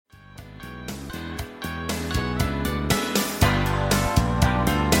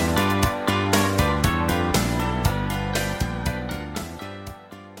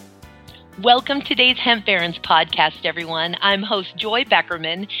Welcome to today's Hemp Barons podcast, everyone. I'm host Joy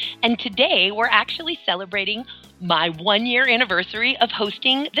Beckerman, and today we're actually celebrating my 1-year anniversary of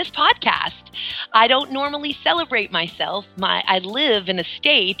hosting this podcast. I don't normally celebrate myself. I live in a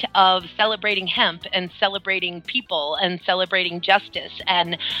state of celebrating hemp and celebrating people and celebrating justice,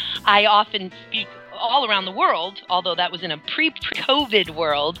 and I often speak all around the world, although that was in a pre-COVID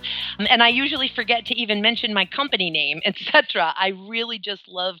world. And I usually forget to even mention my company name, etc. I really just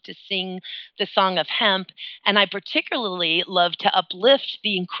love to sing the song of hemp. And I particularly love to uplift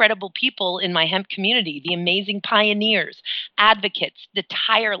the incredible people in my hemp community, the amazing pioneers, advocates, the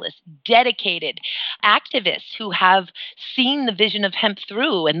tireless, dedicated activists who have seen the vision of hemp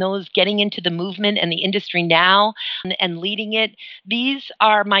through, and those getting into the movement and the industry now and leading it. These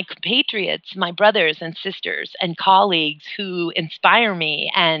are my compatriots, my brothers and sisters and colleagues who inspire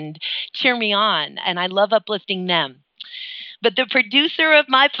me and cheer me on, and I love uplifting them. But the producer of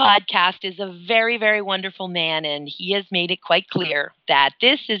my podcast is a very, very wonderful man, and he has made it quite clear that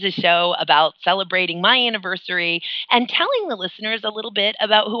this is a show about celebrating my anniversary and telling the listeners a little bit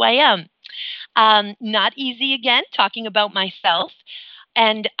about who I am. Not easy again, talking about myself.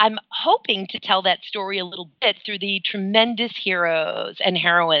 And I'm hoping to tell that story a little bit through the tremendous heroes and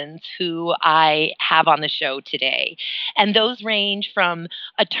heroines who I have on the show today. And those range from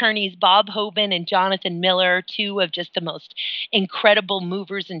attorneys Bob Hoban and Jonathan Miller, two of just the most incredible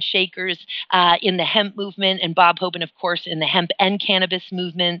movers and shakers in the hemp movement, and Bob Hoban, of course, in the hemp and cannabis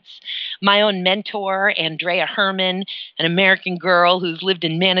movements. My own mentor, Andrea Herman, an American girl who's lived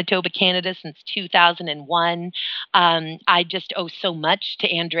in Manitoba, Canada since 2001. I just owe so much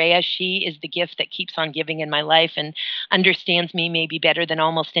to Andrea. She is the gift that keeps on giving in my life and understands me maybe better than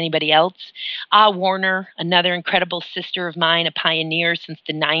almost anybody else. Warner, another incredible sister of mine, a pioneer since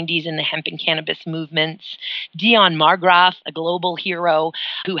the 90s in the hemp and cannabis movements. Dion Margraf, a global hero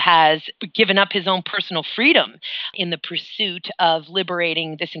who has given up his own personal freedom in the pursuit of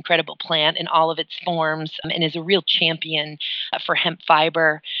liberating this incredible plant in all of its forms, and is a real champion for hemp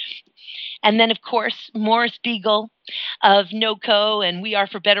fiber. And then, of course, Morris Beagle of NOCO and We Are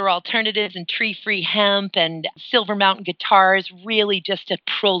for Better Alternatives and Tree Free Hemp and Silver Mountain Guitars, really just a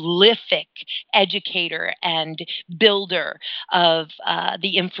prolific educator and builder of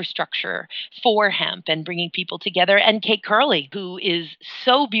the infrastructure for hemp and bringing people together. And Kate Curley, who is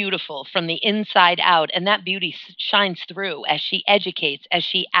so beautiful from the inside out, and that beauty shines through as she educates, as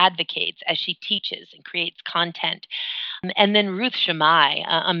she advocates, as she teaches and creates content. And then Ruth Shammai,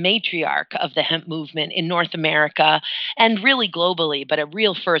 a matriarch of the hemp movement in North America and really globally, but a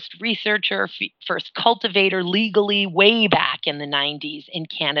real first researcher, first cultivator legally way back in the 90s in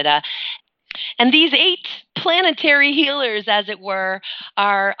Canada. And these 8 planetary healers, as it were,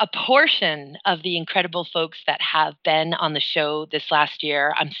 are a portion of the incredible folks that have been on the show this last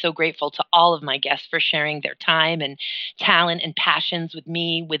year. I'm so grateful to all of my guests for sharing their time and talent and passions with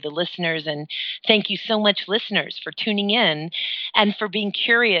me, with the listeners. And thank you so much, listeners, for tuning in and for being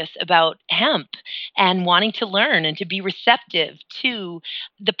curious about hemp and wanting to learn and to be receptive to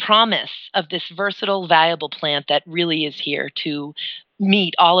the promise of this versatile, valuable plant that really is here to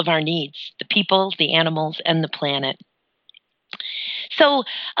meet all of our needs, the people, the animals, and the planet. So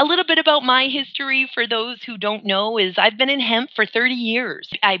a little bit about my history for those who don't know is I've been in hemp for 30 years.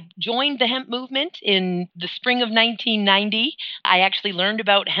 I joined the hemp movement in the spring of 1990. I actually learned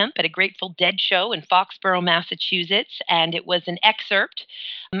about hemp at a Grateful Dead show in Foxborough, Massachusetts, and it was an excerpt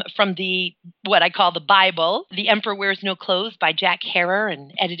from what I call the Bible, The Emperor Wears No Clothes by Jack Herer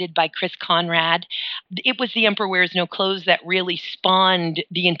and edited by Chris Conrad. It was The Emperor Wears No Clothes that really spawned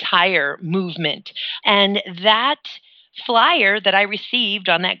the entire movement. And that flyer that I received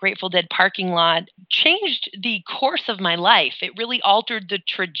on that Grateful Dead parking lot changed the course of my life. It really altered the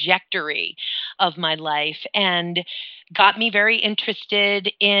trajectory of my life and got me very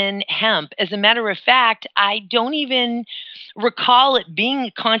interested in hemp. As a matter of fact, I don't even recall it being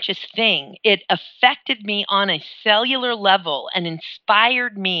a conscious thing. It affected me on a cellular level and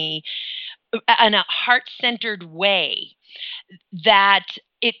inspired me in a heart-centered way that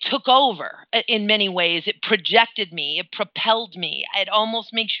it took over in many ways. It projected me, it propelled me. It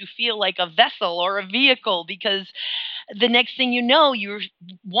almost makes you feel like a vessel or a vehicle because the next thing you know, you're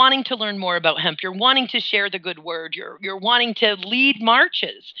wanting to learn more about hemp. You're wanting to share the good word. You're wanting to lead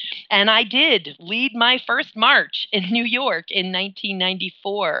marches. And I did lead my first march in New York in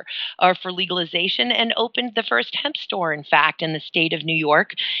 1994 for legalization and opened the first hemp store, in fact, in the state of New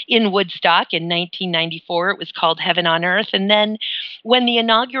York in Woodstock in 1994. It was called Heaven on Earth. And then when the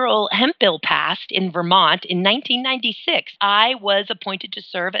inaugural hemp bill passed in Vermont in 1996, I was appointed to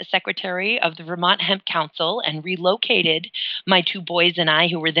serve as secretary of the Vermont Hemp Council and relocated my two boys and I,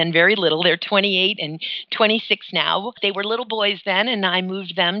 who were then very little. They're 28 and 26 now. They were little boys then, and I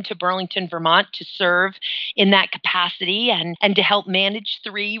moved them to Burlington, Vermont to serve in that capacity and to help manage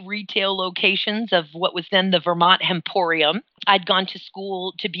 3 retail locations of what was then the Vermont Hemporium. I'd gone to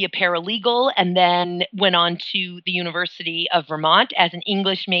school to be a paralegal and then went on to the University of Vermont as an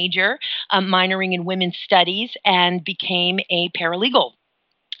English major, minoring in women's studies, and became a paralegal.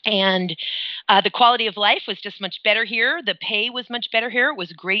 And the quality of life was just much better here. The pay was much better here. It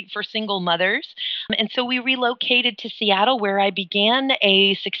was great for single mothers. And so we relocated to Seattle, where I began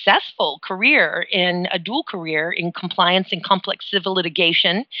a successful career a dual career in compliance and complex civil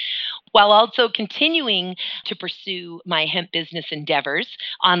litigation, while also continuing to pursue my hemp business endeavors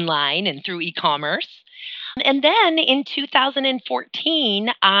online and through e-commerce. And then in 2014,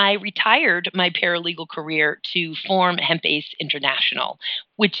 I retired my paralegal career to form Hemp-Ace International,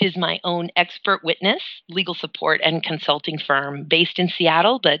 which is my own expert witness, legal support, and consulting firm based in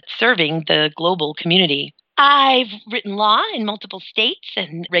Seattle, but serving the global community. I've written law in multiple states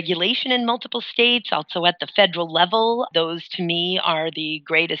and regulation in multiple states, also at the federal level. Those to me are the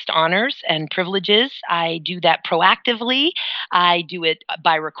greatest honors and privileges. I do that proactively. I do it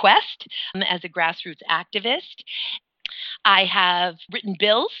by request as a grassroots activist. I have written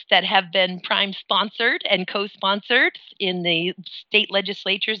bills that have been prime sponsored and co-sponsored in the state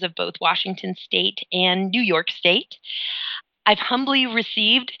legislatures of both Washington State and New York State. I've humbly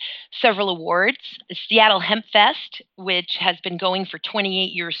received several awards. The Seattle Hemp Fest, which has been going for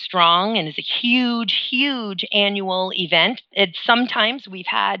 28 years strong and is a huge, huge annual event. Sometimes we've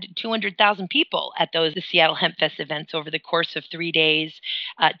had 200,000 people at the Seattle Hemp Fest events over the course of 3 days.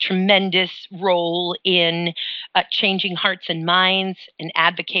 Tremendous role in changing hearts and minds and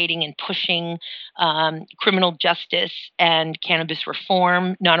advocating and pushing criminal justice and cannabis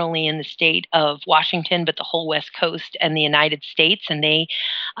reform, not only in the state of Washington, but the whole West Coast and the United States. And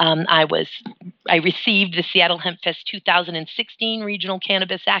I received the Seattle Hemp Fest 2016 Regional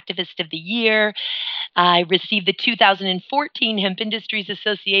Cannabis Activist of the Year. I received the 2014 Hemp Industries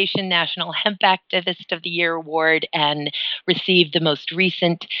Association National Hemp Activist of the Year Award and received the most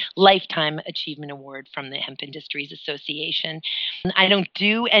recent Lifetime Achievement Award from the Hemp Industries Association. I don't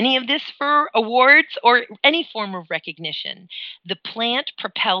do any of this for awards or any form of recognition. The plant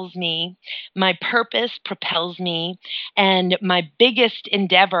propels me, my purpose propels me, and my biggest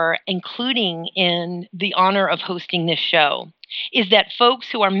endeavor, including in the honor of hosting this show, is that folks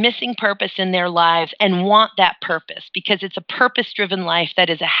who are missing purpose in their lives and want that purpose, because it's a purpose-driven life that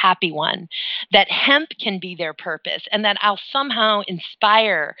is a happy one, that hemp can be their purpose, and that I'll somehow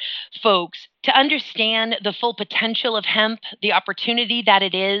inspire folks to understand the full potential of hemp, the opportunity that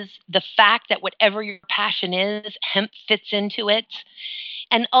it is, the fact that whatever your passion is, hemp fits into it,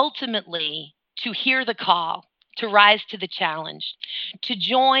 and ultimately to hear the call, to rise to the challenge, to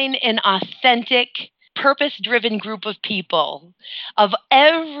join an authentic, purpose-driven group of people of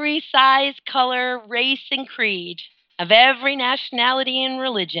every size, color, race, and creed, of every nationality and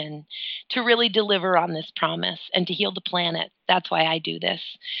religion, to really deliver on this promise and to heal the planet. That's why I do this.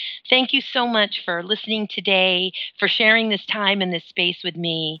 Thank you so much for listening today, for sharing this time and this space with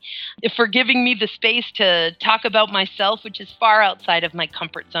me, for giving me the space to talk about myself, which is far outside of my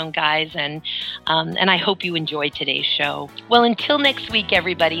comfort zone, guys. And I hope you enjoyed today's show. Well, until next week,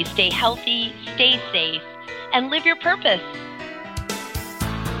 everybody, stay healthy, stay safe, and live your purpose.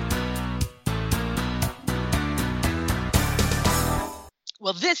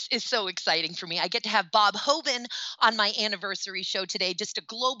 Well, this is so exciting for me. I get to have Bob Hoban on my anniversary show today, just a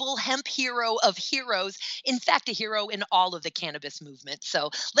global hemp hero of heroes. In fact, a hero in all of the cannabis movement. So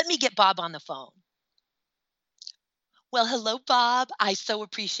let me get Bob on the phone. Well, hello, Bob. I so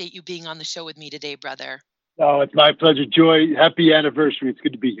appreciate you being on the show with me today, brother. Oh, it's my pleasure, Joy. Happy anniversary. It's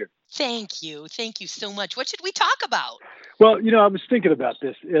good to be here. Thank you. Thank you so much. What should we talk about? Well, I was thinking about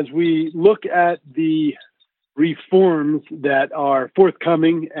this as we look at the reforms that are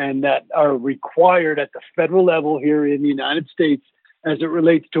forthcoming and that are required at the federal level here in the United States as it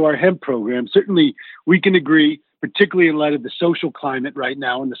relates to our hemp program. Certainly, we can agree, particularly in light of the social climate right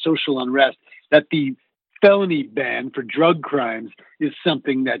now and the social unrest, that the felony ban for drug crimes is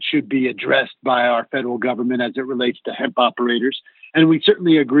something that should be addressed by our federal government as it relates to hemp operators. And we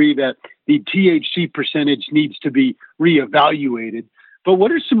certainly agree that the THC percentage needs to be reevaluated. But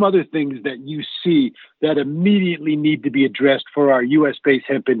what are some other things that you see that immediately need to be addressed for our U.S.-based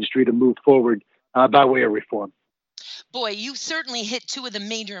hemp industry to move forward by way of reform? Boy, you certainly hit two of the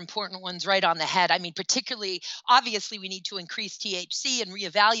major important ones right on the head. I mean, particularly, obviously, we need to increase THC and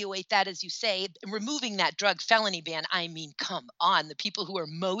reevaluate that, as you say, removing that drug felony ban. I mean, come on. The people who are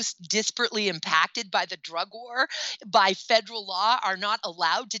most disparately impacted by the drug war by federal law are not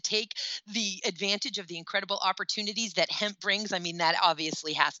allowed to take the advantage of the incredible opportunities that hemp brings. I mean, that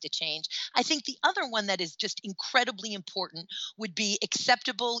obviously has to change. I think the other one that is just incredibly important would be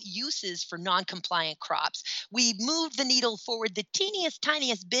acceptable uses for non compliant crops. We moved the needle forward the teeniest,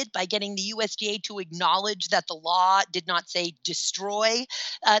 tiniest bit by getting the USDA to acknowledge that the law did not say destroy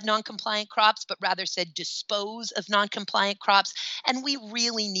non-compliant crops, but rather said dispose of non-compliant crops. And we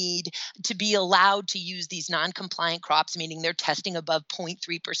really need to be allowed to use these non-compliant crops, meaning they're testing above 0.3%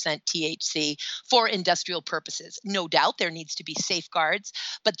 THC for industrial purposes. No doubt there needs to be safeguards,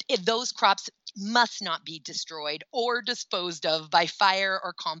 but if those crops must not be destroyed or disposed of by fire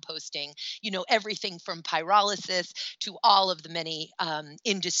or composting. You know, everything from pyrolysis to all of the many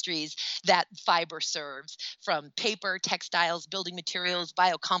industries that fiber serves, from paper, textiles, building materials,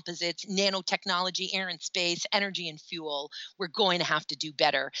 biocomposites, nanotechnology, air and space, energy and fuel. We're going to have to do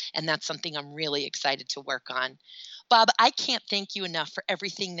better. And that's something I'm really excited to work on. Bob, I can't thank you enough for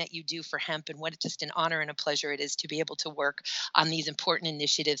everything that you do for hemp and what just an honor and a pleasure it is to be able to work on these important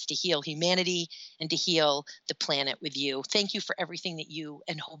initiatives to heal humanity and to heal the planet with you. Thank you for everything that you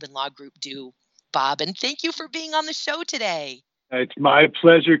and Hoban Law Group do, Bob, and thank you for being on the show today. It's my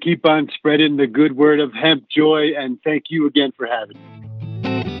pleasure. Keep on spreading the good word of hemp, Joy, and thank you again for having me.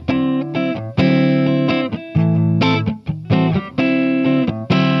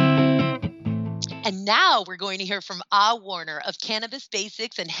 And now we're going to hear from Ah Warner of Cannabis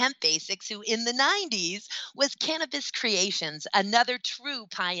Basics and Hemp Basics, who in the 90s was Cannabis Creations, another true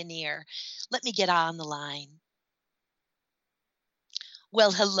pioneer. Let me get Ah on the line.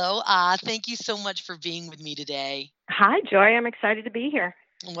 Well, hello, Ah. Thank you so much for being with me today. Hi, Joy. I'm excited to be here.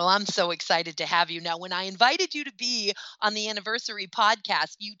 Well, I'm so excited to have you. Now, when I invited you to be on the anniversary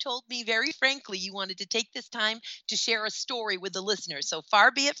podcast, you told me very frankly you wanted to take this time to share a story with the listeners. So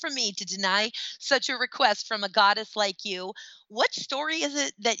far be it from me to deny such a request from a goddess like you. What story is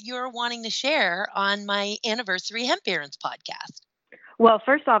it that you're wanting to share on my anniversary Hemp Barons podcast? Well,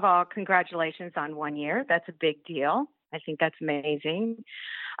 first of all, congratulations on 1 year. That's a big deal. I think that's amazing.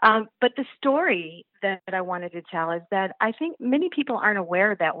 But the story that I wanted to tell is that I think many people aren't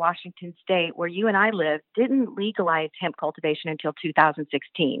aware that Washington State, where you and I live, didn't legalize hemp cultivation until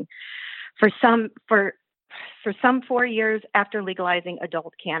 2016. For some 4 years after legalizing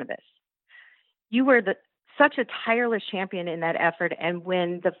adult cannabis. You were such a tireless champion in that effort. And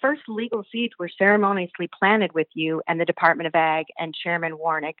when the first legal seeds were ceremoniously planted with you and the Department of Ag and Chairman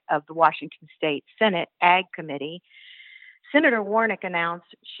Warnock of the Washington State Senate Ag Committee, Senator Warnock announced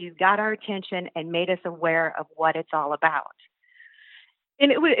she's got our attention and made us aware of what it's all about.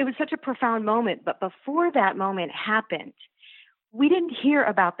 And it was such a profound moment. But before that moment happened, we didn't hear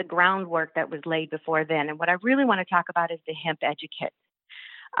about the groundwork that was laid before then. And what I really want to talk about is the hemp educate.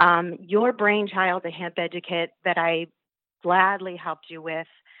 Your brainchild, the hemp educate that I gladly helped you with.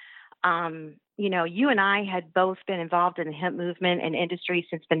 You and I had both been involved in the hemp movement and industry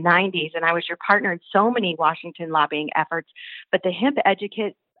since the 90s, and I was your partner in so many Washington lobbying efforts. But the hemp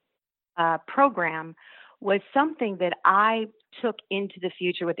educate program was something that I took into the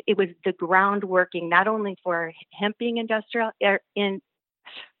future with. It was the groundworking, not only for hemp being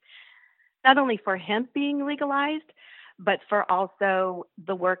not only for hemp being legalized, but for also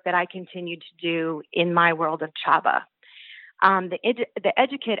the work that I continued to do in my world of Chaba. The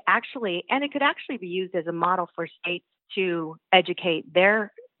educate actually, and it could actually be used as a model for states to educate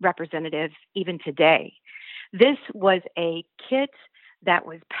their representatives even today. This was a kit that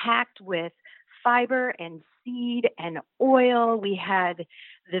was packed with fiber and seed and oil. We had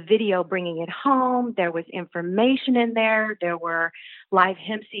the video bringing it home. There was information in there. There were live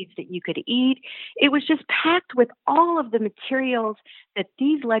hemp seeds that you could eat. It was just packed with all of the materials that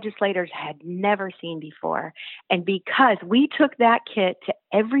these legislators had never seen before. And because we took that kit to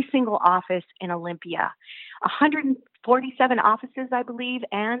every single office in Olympia, 147 offices, I believe,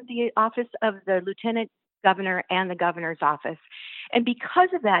 and the office of the lieutenant governor and the governor's office. And because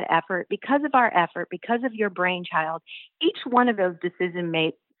of that effort, because of our effort, because of your brainchild, each one of those decision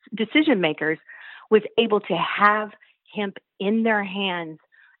makers was able to have hemp in their hands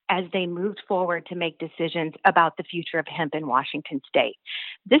as they moved forward to make decisions about the future of hemp in Washington State.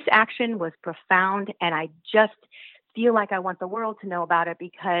 This action was profound, and I just feel like I want the world to know about it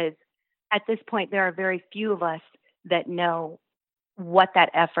because at this point, there are very few of us that know what that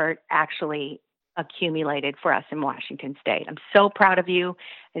effort actually accumulated for us in Washington State. I'm so proud of you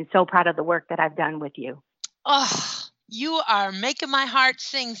and so proud of the work that I've done with you. Oh, you are making my heart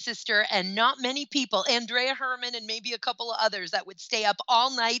sing, sister, and not many people, Andrea Herman and maybe a couple of others that would stay up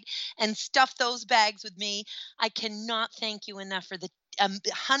all night and stuff those bags with me. I cannot thank you enough for the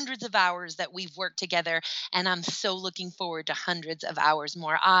hundreds of hours that we've worked together, and I'm so looking forward to hundreds of hours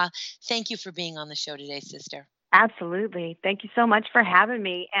more. Thank you for being on the show today, sister. Absolutely. Thank you so much for having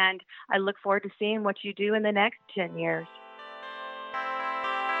me, and I look forward to seeing what you do in the next 10 years.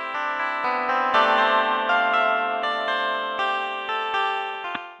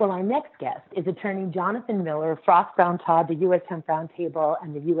 Well, our next guest is attorney Jonathan Miller, Frost Brown Todd, the U.S. Hemp Roundtable,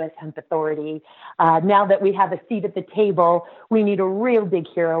 and the U.S. Hemp Authority. Now that we have a seat at the table, we need a real big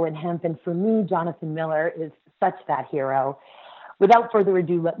hero in hemp, and for me, Jonathan Miller is such that hero. Without further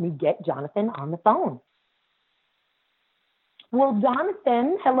ado, let me get Jonathan on the phone. Well,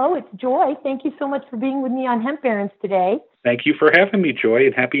 Jonathan, hello, it's Joy. Thank you so much for being with me on Hemp Barons today. Thank you for having me, Joy,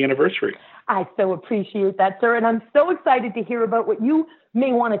 and happy anniversary. I so appreciate that, sir. And I'm so excited to hear about what you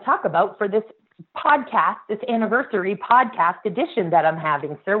may want to talk about for this podcast, this anniversary podcast edition that I'm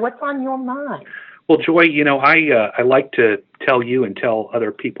having, sir. What's on your mind? Well, Joy, I like to tell you and tell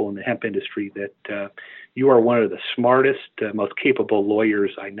other people in the hemp industry that you are one of the smartest, most capable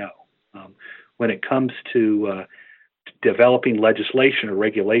lawyers I know. When it comes to developing legislation or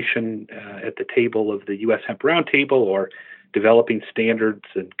regulation at the table of the U.S. Hemp Roundtable or developing standards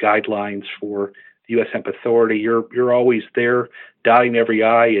and guidelines for the U.S. Hemp Authority, you're always there dotting every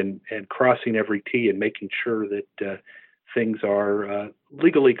I and crossing every T and making sure that things are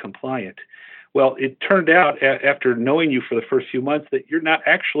legally compliant. Well, it turned out after knowing you for the first few months that you're not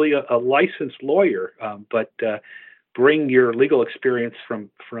actually a licensed lawyer, but bring your legal experience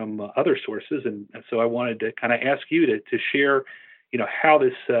from other sources. And so I wanted to kind of ask you to share, how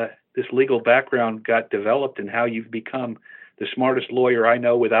this legal background got developed and how you've become the smartest lawyer I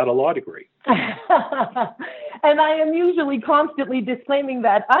know without a law degree. And I am usually constantly disclaiming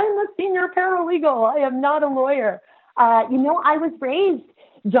that I'm a senior paralegal. I am not a lawyer. I was raised,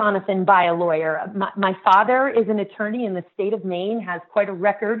 Jonathan, by a lawyer. My father is an attorney in the state of Maine, has quite a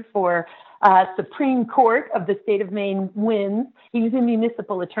record for Supreme Court of the state of Maine wins. He was a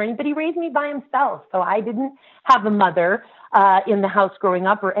municipal attorney, but he raised me by himself. So I didn't have a mother in the house growing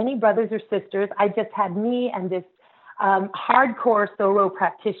up or any brothers or sisters. I just had me and this hardcore solo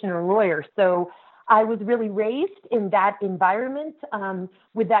practitioner lawyer. So I was really raised in that environment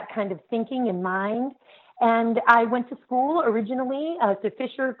with that kind of thinking in mind. And I went to school originally to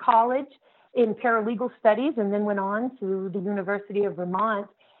Fisher College in paralegal studies and then went on to the University of Vermont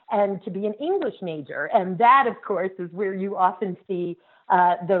and to be an English major. And that, of course, is where you often see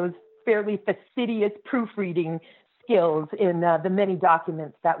those fairly fastidious proofreading skills in the many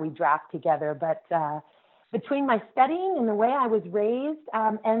documents that we draft together. But between my studying and the way I was raised,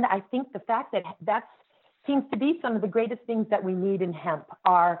 and I think the fact that seems to be some of the greatest things that we need in hemp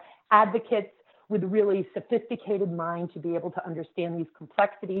are advocates with a really sophisticated mind to be able to understand these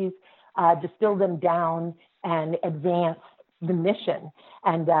complexities, distill them down, and advance the mission.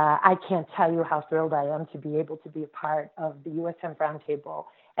 And I can't tell you how thrilled I am to be able to be a part of the U.S. Hemp Roundtable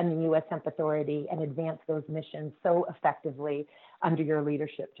and the U.S. Hemp Authority and advance those missions so effectively under your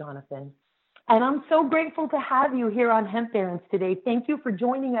leadership, Jonathan. And I'm so grateful to have you here on Hemp Barons today. Thank you for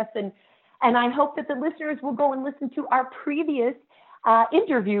joining us. And I hope that the listeners will go and listen to our previous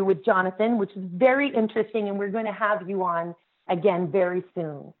interview with Jonathan, which is very interesting. And we're going to have you on again very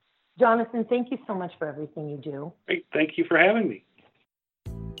soon. Jonathan, thank you so much for everything you do. Great. Thank you for having me.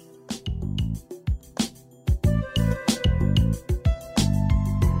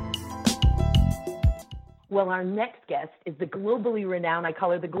 Well, our next guest is the globally renowned, I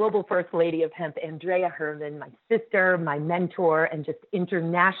call her the global first lady of hemp, Andrea Herman, my sister, my mentor, and just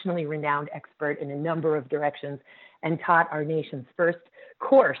internationally renowned expert in a number of directions, and taught our nation's first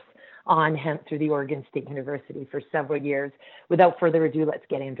course on hemp through the Oregon State University for several years. Without further ado, let's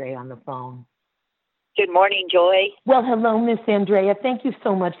get Andrea on the phone. Good morning, Joy. Well, hello, Miss Andrea. Thank you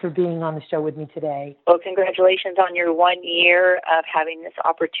so much for being on the show with me today. Well, congratulations on your 1 year of having this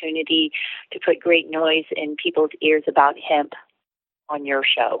opportunity to put great noise in people's ears about hemp on your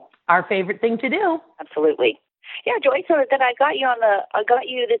show. Our favorite thing to do. Absolutely. Yeah, Joy. So that I got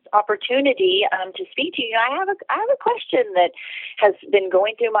you this opportunity to speak to you. I have a question that has been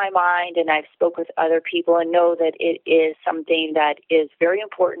going through my mind, and I've spoke with other people and know that it is something that is very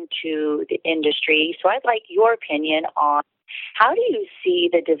important to the industry. So I'd like your opinion on How do you see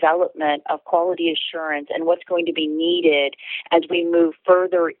the development of quality assurance and what's going to be needed as we move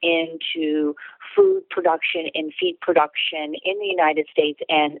further into food production and feed production in the United States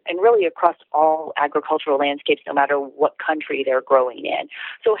and really across all agricultural landscapes, no matter what country they're growing in?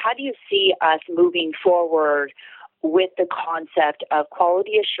 So how do you see us moving forward with the concept of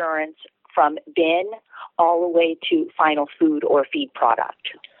quality assurance from bin all the way to final food or feed product?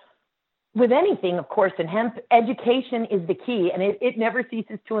 With anything, of course, in hemp, education is the key, and it never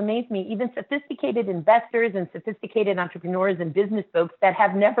ceases to amaze me. Even sophisticated investors and sophisticated entrepreneurs and business folks that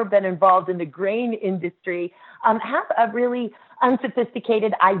have never been involved in the grain industry have a really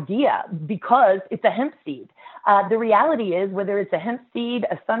unsophisticated idea because it's a hemp seed. The reality is, whether it's a hemp seed,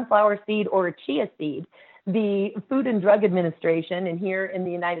 a sunflower seed, or a chia seed, the Food and Drug Administration, and here in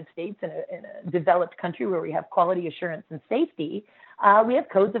the United States, in a developed country where we have quality assurance and safety, we have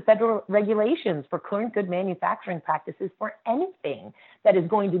codes of federal regulations for current good manufacturing practices for anything that is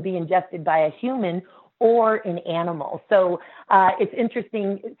going to be ingested by a human or an animal. So it's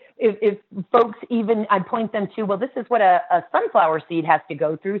interesting if folks even, I point them to, well, this is what a sunflower seed has to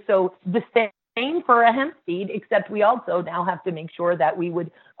go through. So the same for a hemp seed, except we also now have to make sure that we would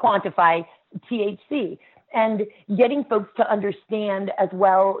quantify THC. And getting folks to understand as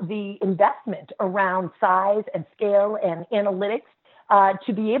well the investment around size and scale and analytics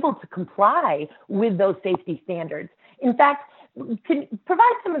to be able to comply with those safety standards. In fact, can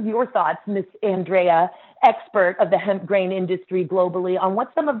provide some of your thoughts, Ms. Andrea, expert of the hemp grain industry globally, on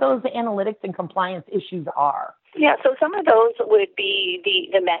what some of those analytics and compliance issues are. Yeah, so some of those would be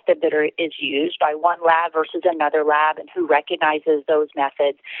the method that is used by one lab versus another lab and who recognizes those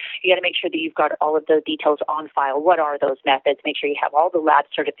methods. You got to make sure that you've got all of those details on file. What are those methods? Make sure you have all the lab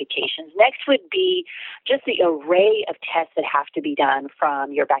certifications. Next would be just the array of tests that have to be done,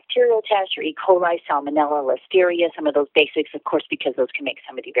 from your bacterial test, your E. coli, salmonella, listeria, some of those basics, of course, because those can make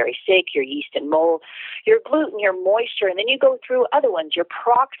somebody very sick, your yeast and mold, your gluten, your moisture, and then you go through other ones, your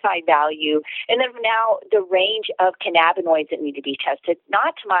peroxide value, and then now the range of cannabinoids that need to be tested,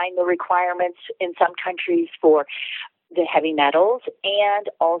 not to mind the requirements in some countries for the heavy metals and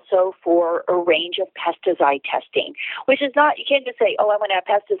also for a range of pesticide testing, which is not, you can't just say, oh, I want to have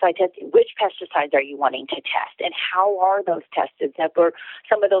pesticide testing. Which pesticides are you wanting to test and how are those tested?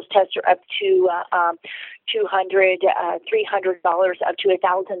 Some of those tests are up to $200, $300, up to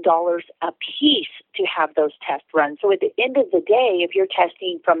 $1,000 a piece to have those tests run. So at the end of the day, if you're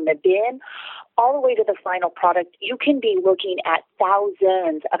testing from the bin all the way to the final product, you can be looking at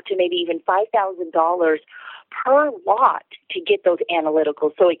thousands, up to maybe even $5,000 per lot to get those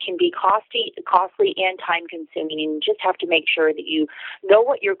analyticals. So it can be costly and time-consuming, and you just have to make sure that you know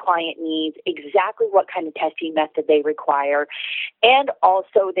what your client needs, exactly what kind of testing method they require. And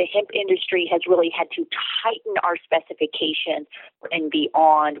also the hemp industry has really had to tighten our specifications and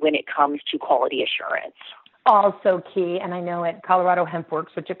beyond when it comes to quality assurance. Also key, and I know at Colorado Hemp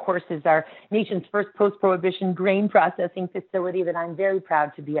Works, which of course is our nation's first post-prohibition grain processing facility that I'm very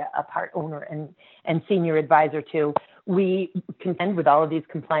proud to be a part owner and senior advisor to, we contend with all of these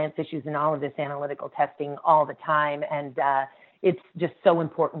compliance issues and all of this analytical testing all the time. And it's just so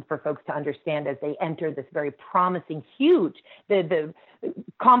important for folks to understand as they enter this very promising, huge, the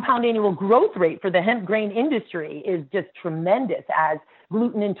compound annual growth rate for the hemp grain industry is just tremendous as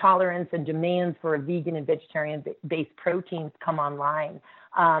gluten intolerance and demands for a vegan and vegetarian-based proteins come online.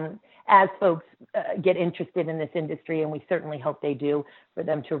 As folks get interested in this industry, and we certainly hope they do, for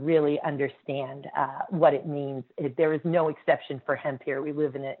them to really understand what it means. There is no exception for hemp here. We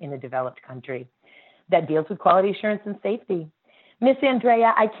live in a developed country that deals with quality assurance and safety. Miss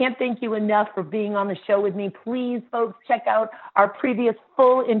Andrea, I can't thank you enough for being on the show with me. Please, folks, check out our previous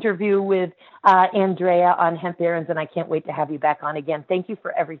full interview with Andrea on Hemp Barons, and I can't wait to have you back on again. Thank you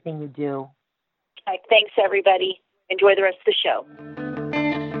for everything you do. All right, thanks, everybody. Enjoy the rest of the show.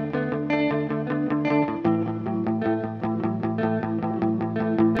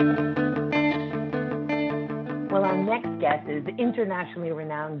 Well, our next guest is internationally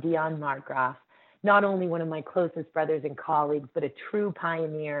renowned Dion Markgraf. Not only one of my closest brothers and colleagues, but a true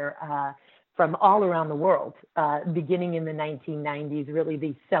pioneer from all around the world, beginning in the 1990s, really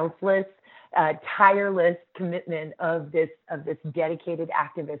the selfless, tireless commitment of this dedicated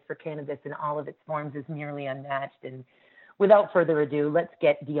activist for cannabis in all of its forms is nearly unmatched. And without further ado, let's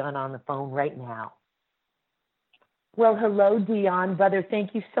get Dion on the phone right now. Well, hello, Dion. Brother,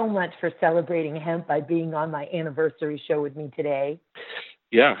 thank you so much for celebrating hemp by being on my anniversary show with me today.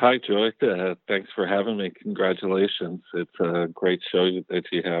 Yeah, hi, Joy. Thanks for having me. Congratulations. It's a great show that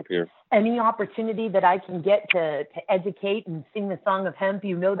you have here. Any opportunity that I can get to educate and sing the song of hemp,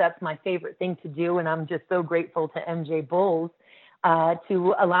 that's my favorite thing to do. And I'm just so grateful to MJ Bulls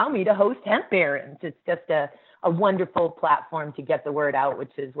to allow me to host Hemp Barons. It's just a wonderful platform to get the word out,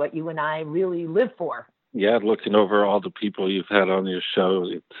 which is what you and I really live for. Yeah, looking over all the people you've had on your show,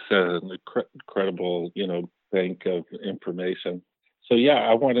 it's an incredible, bank of information. So yeah,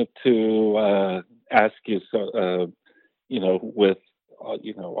 I wanted to ask you, with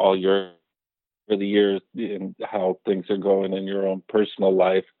all your over the years and how things are going in your own personal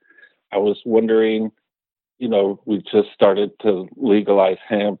life, I was wondering, we just started to legalize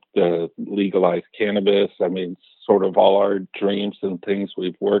hemp, to legalize cannabis. I mean, sort of all our dreams and things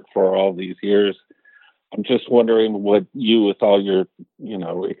we've worked for all these years. I'm just wondering what you, with all your,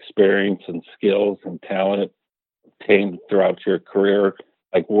 experience and skills and talent obtained throughout your career,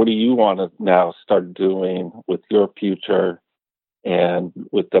 like, what do you want to now start doing with your future and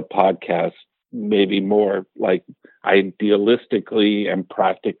with the podcast, maybe more like idealistically and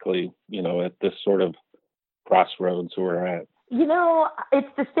practically, at this sort of crossroads we're at? It's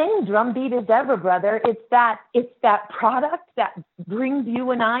the same drumbeat as ever, brother. It's that product that brings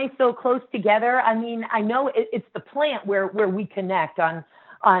you and I so close together. I mean, I know it's the plant where we connect on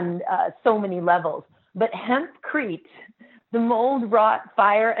so many levels. But hempcrete, the mold, rot,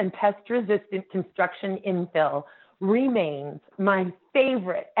 fire, and pest-resistant construction infill, remains my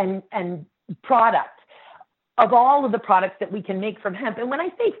favorite and product of all of the products that we can make from hemp. And when I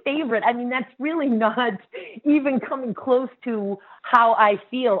say favorite, I mean, that's really not even coming close to how I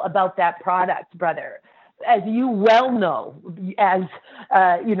feel about that product, brother. As you well know, as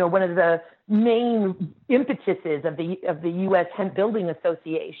one of the main impetuses of the U.S. Hemp Building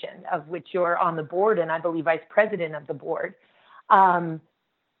Association, of which you're on the board and I believe vice president of the board, over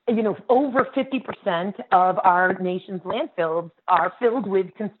 50% of our nation's landfills are filled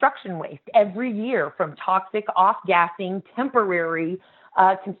with construction waste every year from toxic, off-gassing, temporary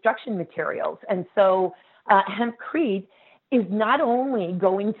construction materials. And so hempcrete is not only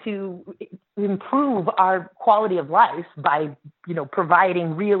going to improve our quality of life by,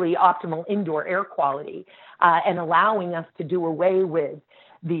 providing really optimal indoor air quality and allowing us to do away with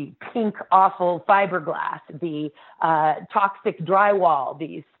the pink, awful fiberglass, the toxic drywall,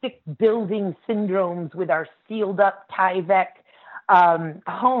 the sick building syndromes with our sealed up Tyvek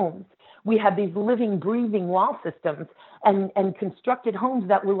homes. We have these living, breathing wall systems and constructed homes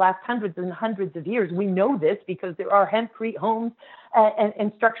that will last hundreds and hundreds of years. We know this because there are hempcrete homes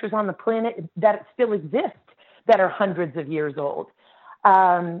and structures on the planet that still exist that are hundreds of years old.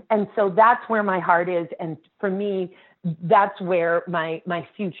 And so that's where my heart is. And for me, that's where my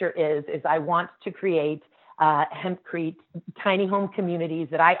future is I want to create hempcrete tiny home communities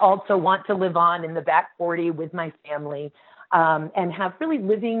that I also want to live on in the back 40 with my family and have really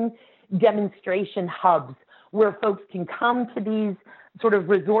living demonstration hubs where folks can come to these sort of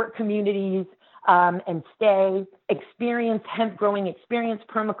resort communities and stay, experience hemp growing, experience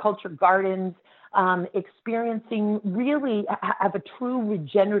permaculture gardens, really have a true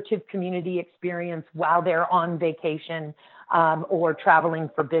regenerative community experience while they're on vacation or traveling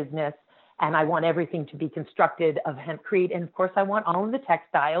for business. And I want everything to be constructed of hempcrete. And of course, I want all of the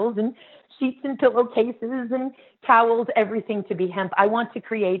textiles and sheets and pillowcases and towels, everything to be hemp. I want to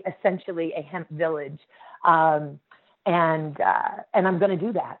create essentially a hemp village. And I'm going to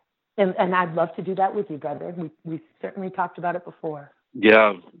do that. And I'd love to do that with you, brother. We certainly talked about it before.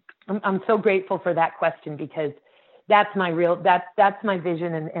 Yeah. I'm so grateful for that question because that's my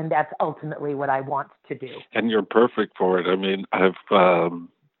vision and that's ultimately what I want to do. And you're perfect for it. I mean, I've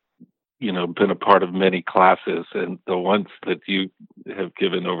been a part of many classes, and the ones that you have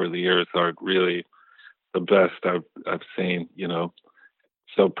given over the years are really the best I've seen.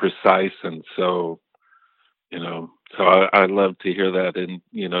 So precise and so So I love to hear that, and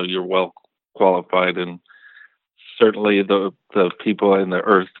you're well qualified, and certainly the people in the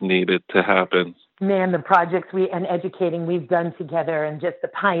earth need it to happen. Man, the projects and educating we've done together and just the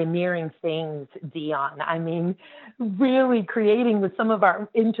pioneering things, Dion. I mean, really creating with some of our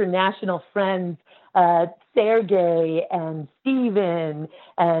international friends, Sergey and Stephen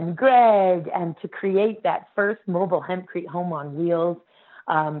and Greg, and to create that first mobile hempcrete home on wheels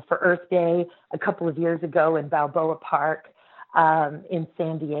for Earth Day a couple of years ago in Balboa Park. In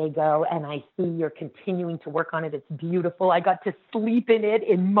San Diego, and I see you're continuing to work on it. It's beautiful. I got to sleep in it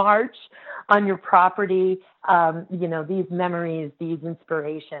in March on your property. These memories, these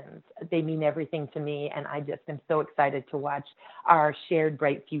inspirations, they mean everything to me, and I just am so excited to watch our shared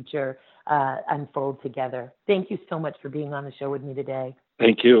bright future unfold together. Thank you so much for being on the show with me today.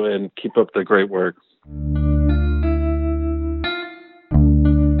 Thank you, and keep up the great work.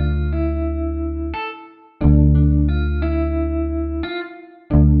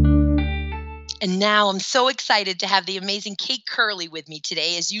 And now I'm so excited to have the amazing Kate Curley with me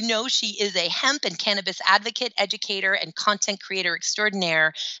today. As you know, she is a hemp and cannabis advocate, educator, and content creator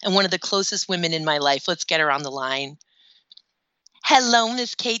extraordinaire, and one of the closest women in my life. Let's get her on the line. Hello,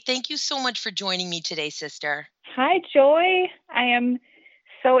 Miss Kate. Thank you so much for joining me today, sister. Hi, Joy. I am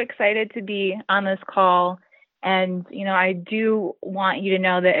so excited to be on this call. And, I do want you to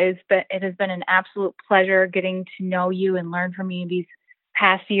know that it has been an absolute pleasure getting to know you and learn from you these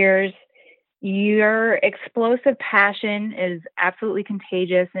past years. Your explosive passion is absolutely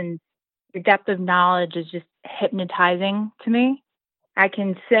contagious, and your depth of knowledge is just hypnotizing to me. I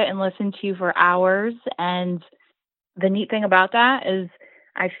can sit and listen to you for hours, and the neat thing about that is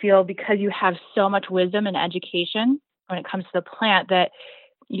I feel because you have so much wisdom and education when it comes to the plant that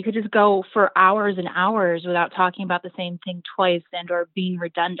you could just go for hours and hours without talking about the same thing twice and or being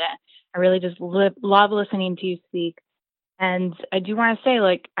redundant. I really just love listening to you speak. And I do want to say,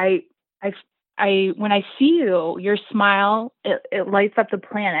 when I see you, your smile, it lights up the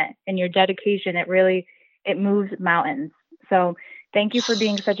planet, and your dedication, it moves mountains. So thank you for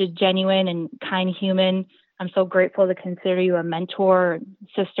being such a genuine and kind human. I'm so grateful to consider you a mentor,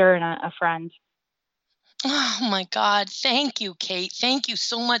 sister, and a friend. Oh my God. Thank you, Kate. Thank you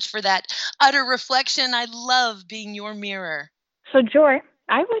so much for that utter reflection. I love being your mirror. So Joy,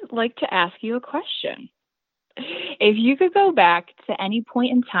 I would like to ask you a question. If you could go back to any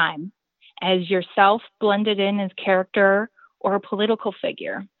point in time as yourself blended in as character or a political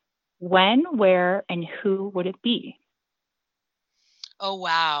figure, when, where, and who would it be? Oh,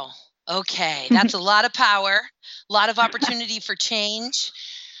 wow. Okay. That's a lot of power, a lot of opportunity for change.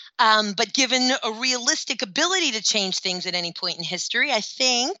 But given a realistic ability to change things at any point in history, I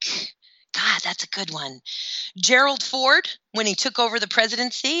think, God, that's a good one. Gerald Ford, when he took over the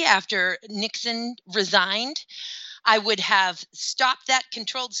presidency after Nixon resigned, I would have stopped that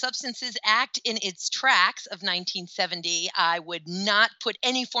Controlled Substances Act in its tracks of 1970. I would not put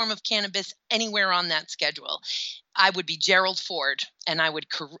any form of cannabis anywhere on that schedule. I would be Gerald Ford, and I would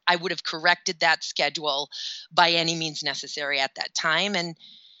have corrected that schedule by any means necessary at that time. And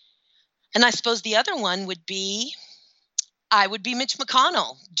I suppose the other one would be I would be Mitch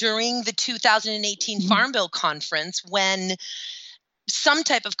McConnell during the 2018 Farm Bill conference when some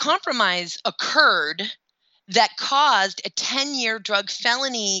type of compromise occurred that caused a 10-year drug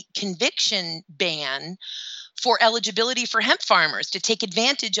felony conviction ban for eligibility for hemp farmers to take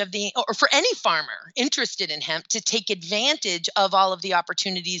advantage of or for any farmer interested in hemp to take advantage of all of the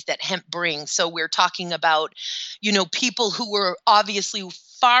opportunities that hemp brings. So we're talking about, people who were obviously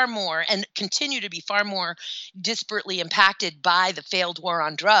far more and continue to be far more disparately impacted by the failed war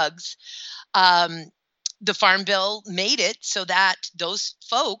on drugs. The Farm Bill made it so that those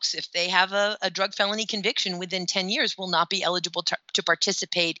folks, if they have a drug felony conviction within 10 years, will not be eligible to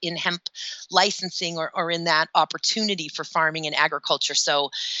participate in hemp licensing or in that opportunity for farming and agriculture.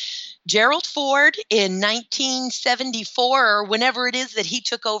 So Gerald Ford in 1974, or whenever it is that he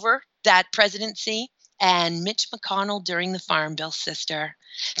took over that presidency, and Mitch McConnell during the Farm Bill, sister.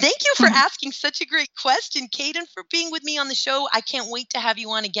 Thank you for asking such a great question, Kate, and for being with me on the show. I can't wait to have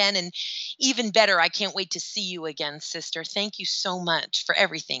you on again. And even better, I can't wait to see you again, sister. Thank you so much for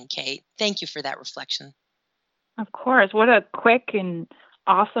everything, Kate. Thank you for that reflection. Of course. What a quick and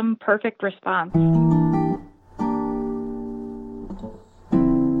awesome, perfect response.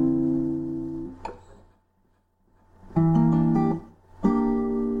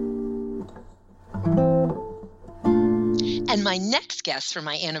 And my next guest for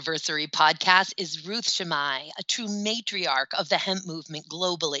my anniversary podcast is Ruth Shimai, a true matriarch of the hemp movement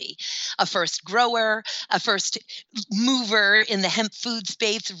globally, a first grower, a first mover in the hemp food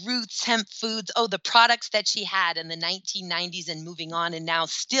space, Roots Hemp Foods. Oh, the products that she had in the 1990s and moving on, and now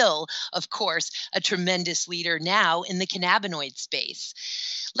still, of course, a tremendous leader now in the cannabinoid space.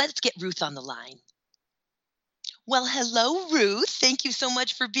 Let's get Ruth on the line. Well, hello, Ruth. Thank you so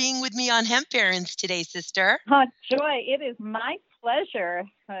much for being with me on Hemp Parents today, sister. Oh, Joy, it is my pleasure.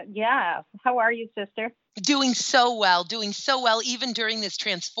 How are you, sister? Doing so well, even during this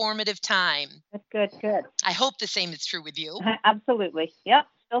transformative time. Good. I hope the same is true with you. Absolutely. Yep,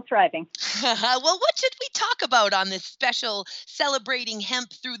 still thriving. Well, what should we talk about on this special Celebrating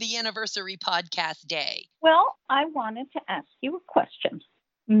Hemp Through the Anniversary podcast day? Well, I wanted to ask you a question.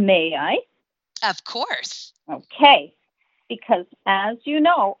 May I? Of course. Okay. Because as you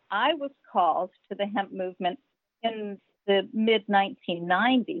know, I was called to the hemp movement in the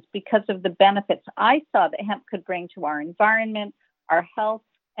mid-1990s because of the benefits I saw that hemp could bring to our environment, our health,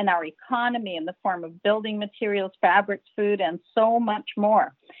 and our economy in the form of building materials, fabrics, food, and so much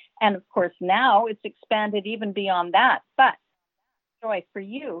more. And of course, now it's expanded even beyond that. But Joy, for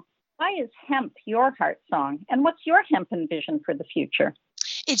you, why is hemp your heart song? And what's your hemp vision for the future?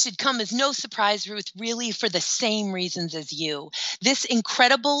 It should come as no surprise, Ruth, really for the same reasons as you. This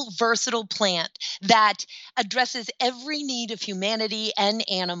incredible, versatile plant that addresses every need of humanity and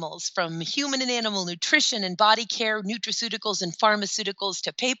animals, from human and animal nutrition and body care, nutraceuticals and pharmaceuticals,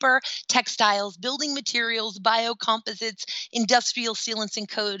 to paper, textiles, building materials, biocomposites, industrial sealants and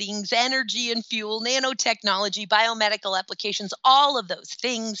coatings, energy and fuel, nanotechnology, biomedical applications, all of those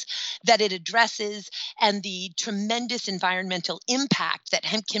things that it addresses, and the tremendous environmental impact that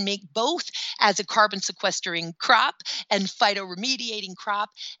hemp can make, both as a carbon sequestering crop and phytoremediating crop,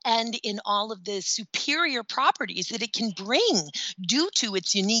 and in all of the superior properties that it can bring due to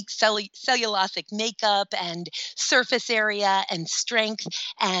its unique cellulosic makeup and surface area and strength,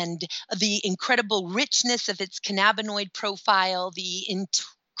 and the incredible richness of its cannabinoid profile, the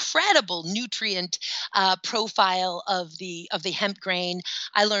incredible nutrient profile of the hemp grain.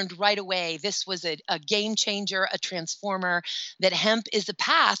 I learned right away this was a game changer, a transformer, that hemp is a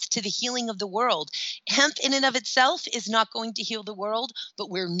path to the healing of the world. Hemp in and of itself is not going to heal the world,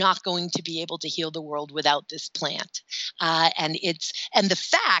 but we're not going to be able to heal the world without this plant. And the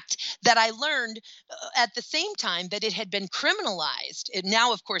fact that I learned at the same time that it had been criminalized. And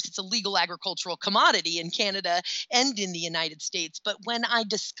now, of course, it's a legal agricultural commodity in Canada and in the United States. But when I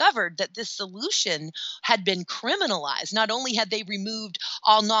discovered that this solution had been criminalized, not only had they removed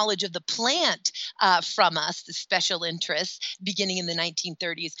all knowledge of the plant from us, the special interests, beginning in the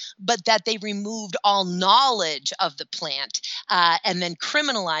 1930s, but that they removed all knowledge of the plant and then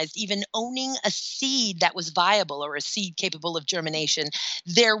criminalized even owning a seed that was viable or a seed capable of germination.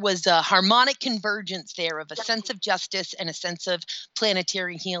 There was a harmonic convergence there of a sense of justice and a sense of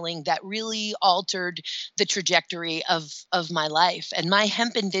planetary healing that really altered the trajectory of my life. And my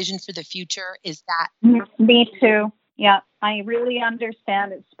hemp vision for the future is that. Me too. Yeah, I really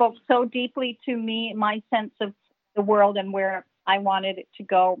understand. It spoke so deeply to me, my sense of the world and where I wanted it to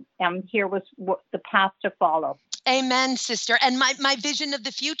go. And here was the path to follow. Amen, sister. And my vision of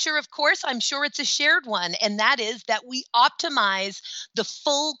the future, of course, I'm sure it's a shared one. And that is that we optimize the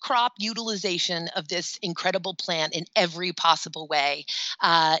full crop utilization of this incredible plant in every possible way.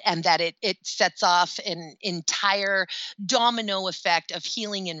 And that it sets off an entire domino effect of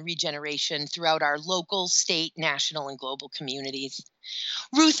healing and regeneration throughout our local, state, national, and global communities.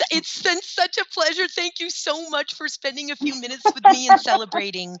 Ruth, it's been such a pleasure. Thank you so much for spending a few minutes with me and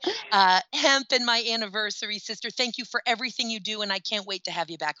celebrating hemp and my anniversary, sister. Thank you for everything you do, and I can't wait to have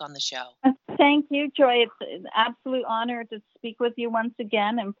you back on the show. Thank you, Joy. It's an absolute honor to speak with you once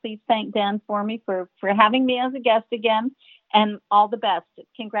again, and please thank Dan for me for having me as a guest again, and all the best.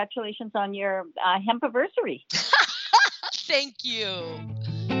 Congratulations on your hemp anniversary. Thank you.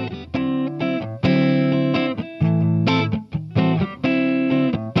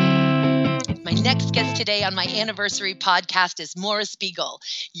 My next guest today on my anniversary podcast is Morris Beagle.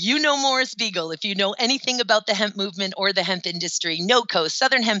 You know Morris Beagle if you know anything about the hemp movement or the hemp industry. NOCO,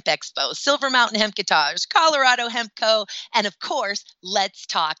 Southern Hemp Expo, Silver Mountain Hemp Guitars, Colorado Hemp Co., and of course, Let's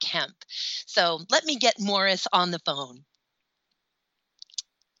Talk Hemp. So let me get Morris on the phone.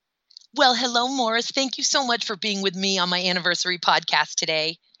 Well, hello, Morris. Thank you so much for being with me on my anniversary podcast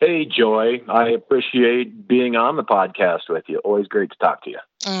today. Hey, Joy. I appreciate being on the podcast with you. Always great to talk to you.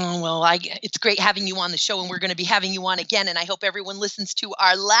 Well, it's great having you on the show, and we're going to be having you on again. And I hope everyone listens to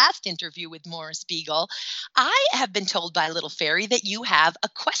our last interview with Morris Beagle. I have been told by Little Fairy that you have a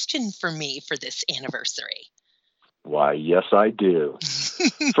question for me for this anniversary. Why, yes, I do.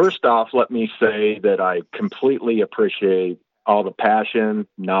 First off, let me say that I completely appreciate all the passion,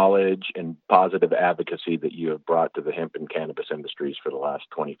 knowledge, and positive advocacy that you have brought to the hemp and cannabis industries for the last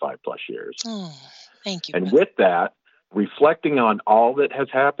 25 plus years. Oh, thank you. And with that, reflecting on all that has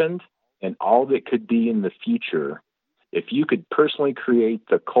happened and all that could be in the future, if you could personally create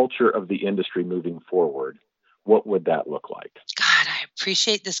the culture of the industry moving forward, what would that look like? God, I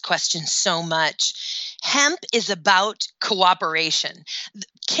appreciate this question so much. Hemp is about cooperation.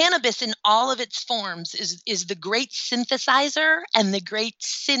 Cannabis in all of its forms is the great synthesizer and the great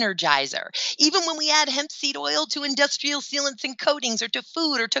synergizer. Even when we add hemp seed oil to industrial sealants and coatings or to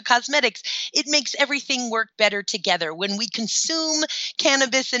food or to cosmetics, it makes everything work better together. When we consume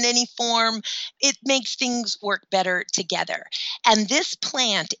cannabis in any form, it makes things work better together. And this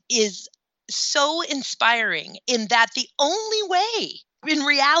plant is so inspiring in that the only way in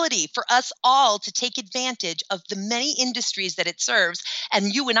reality, for us all to take advantage of the many industries that it serves,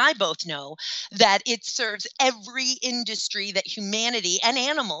 and you and I both know that it serves every industry that humanity and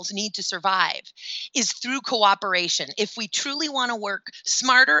animals need to survive, is through cooperation. If we truly want to work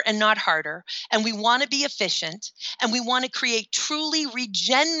smarter and not harder, and we want to be efficient, and we want to create truly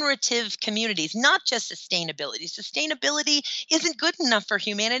regenerative communities, not just sustainability. Sustainability isn't good enough for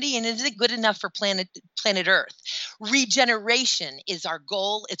humanity and isn't good enough for planet Earth. Regeneration is our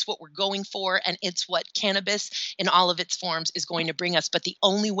goal. It's what we're going for, and it's what cannabis in all of its forms is going to bring us. But the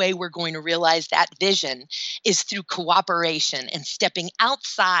only way we're going to realize that vision is through cooperation and stepping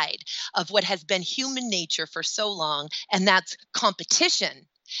outside of what has been human nature for so long, and that's competition,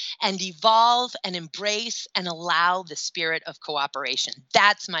 and evolve and embrace and allow the spirit of cooperation.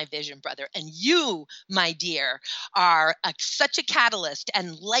 That's my vision, brother. And you, my dear, are such a catalyst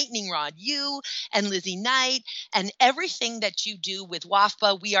and lightning rod. You and Lizzie Knight and everything that you do with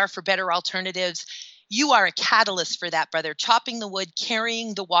WAFBA, We Are for Better Alternatives. You are a catalyst for that, brother, chopping the wood,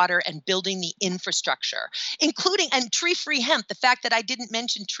 carrying the water, and building the infrastructure, including, and tree-free hemp. The fact that I didn't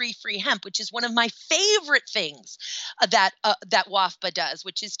mention tree-free hemp, which is one of my favorite things that WAFBA does,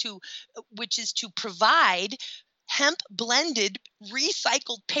 which is to provide hemp blended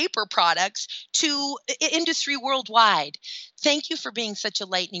recycled paper products to industry worldwide. Thank you for being such a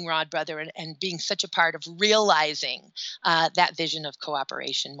lightning rod, brother, and being such a part of realizing that vision of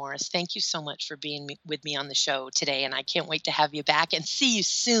cooperation, Morris. Thank you so much for being with me on the show today, and I can't wait to have you back and see you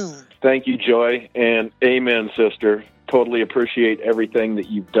soon. Thank you, Joy, and amen, sister. Totally appreciate everything that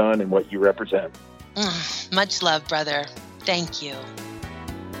you've done and what you represent. Much love, brother. Thank you.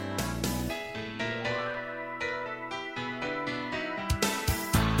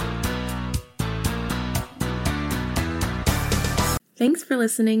 Thanks for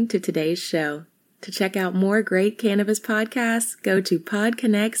listening to today's show. To check out more great cannabis podcasts, go to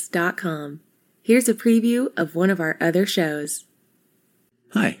podconnects.com. Here's a preview of one of our other shows.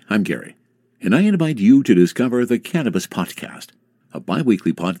 Hi, I'm Gary, and I invite you to discover the Cannabis Podcast, a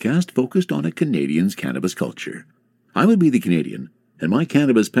bi-weekly podcast focused on a Canadian's cannabis culture. I would be the Canadian, and my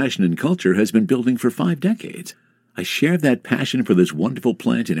cannabis passion and culture has been building for 5 decades. I share that passion for this wonderful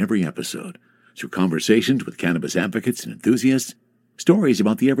plant in every episode, through conversations with cannabis advocates and enthusiasts, stories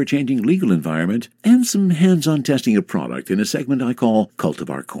about the ever-changing legal environment, and some hands-on testing of product in a segment I call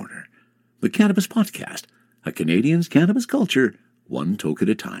Cultivar Corner. The Cannabis Podcast, a Canadian's cannabis culture, one toke at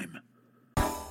a time.